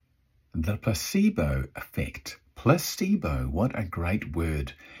The placebo effect. Placebo, what a great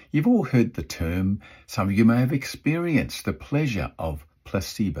word. You've all heard the term. Some of you may have experienced the pleasure of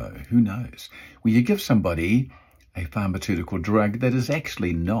placebo. Who knows? Where you give somebody a pharmaceutical drug that is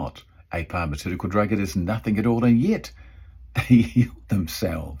actually not a pharmaceutical drug. It is nothing at all, and yet they heal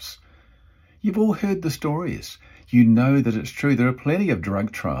themselves. You've all heard the stories. You know that it's true. There are plenty of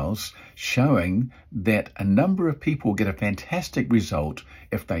drug trials showing that a number of people get a fantastic result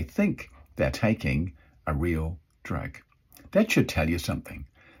if they think they're taking a real drug. That should tell you something.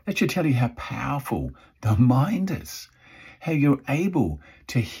 That should tell you how powerful the mind is, how you're able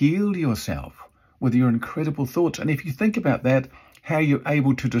to heal yourself with your incredible thoughts. And if you think about that, how you're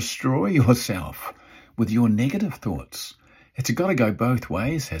able to destroy yourself with your negative thoughts. It's got to go both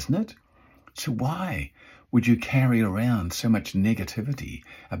ways, hasn't it? So why would you carry around so much negativity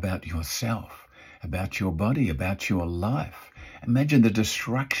about yourself, about your body, about your life? Imagine the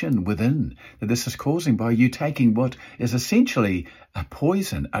destruction within that this is causing by you taking what is essentially a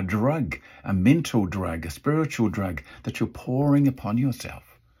poison, a drug, a mental drug, a spiritual drug that you're pouring upon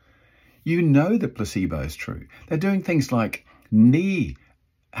yourself. You know that placebo is true. They're doing things like knee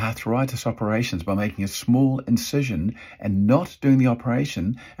arthritis operations by making a small incision and not doing the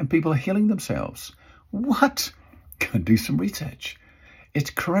operation, and people are healing themselves. What? Go and do some research.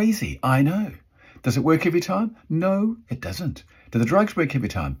 It's crazy, I know. Does it work every time? No, it doesn't. Do the drugs work every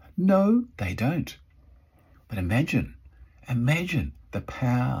time? No, they don't. But imagine the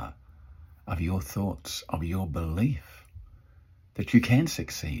power of your thoughts, of your belief that you can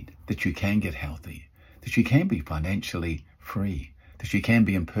succeed, that you can get healthy, that you can be financially free, that you can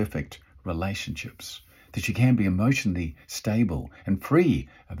be in perfect relationships, that you can be emotionally stable and free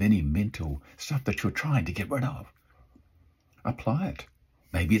of any mental stuff that you're trying to get rid of. Apply it.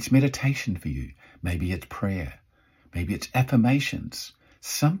 Maybe it's meditation for you. Maybe it's prayer. Maybe it's affirmations.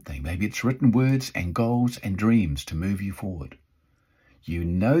 Something. Maybe it's written words and goals and dreams to move you forward. You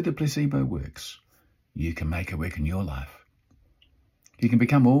know the placebo works. You can make it work in your life. You can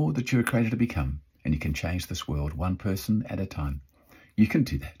become all that you were created to become, and you can change this world one person at a time. You can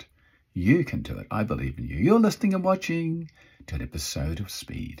do that. You can do it. I believe in you. You're listening and watching to an episode of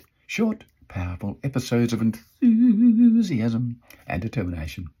Speed. Short, powerful episodes of enthusiasm and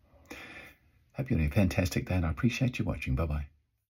determination. Hope you're having a fantastic day, and I appreciate you watching. Bye-bye.